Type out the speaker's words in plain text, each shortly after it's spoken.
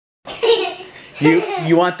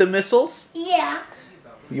You want the missiles? Yeah.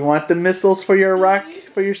 You want the missiles for your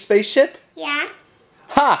for your spaceship? Yeah.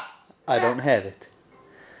 Ha! I don't have it.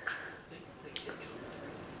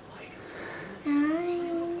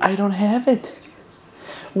 I don't have it.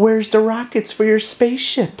 Where's the rockets for your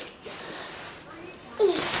spaceship?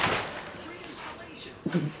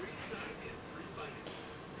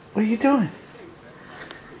 What are you doing?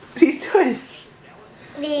 What are you doing?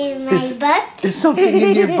 In my butt. Is something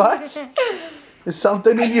in your butt? Is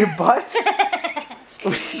something in your butt?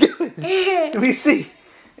 What are you doing? Let me see.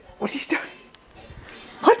 What are you doing?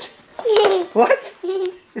 What? What?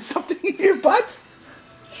 Is something in your butt?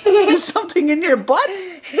 Is something in your butt?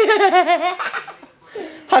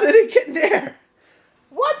 How did it get in there?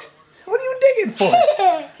 What? What are you digging for? What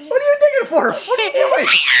are you digging for? What are you doing?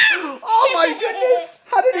 Oh my goodness!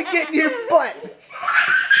 How did it get in your butt?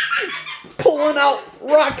 Pulling out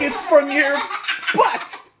rockets from your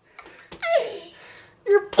butt.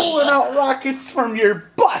 You're pulling out rockets from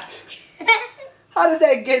your butt. How did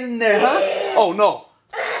that get in there, huh? Oh no.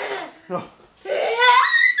 No.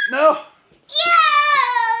 No.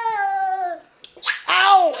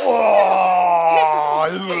 Ow! Oh.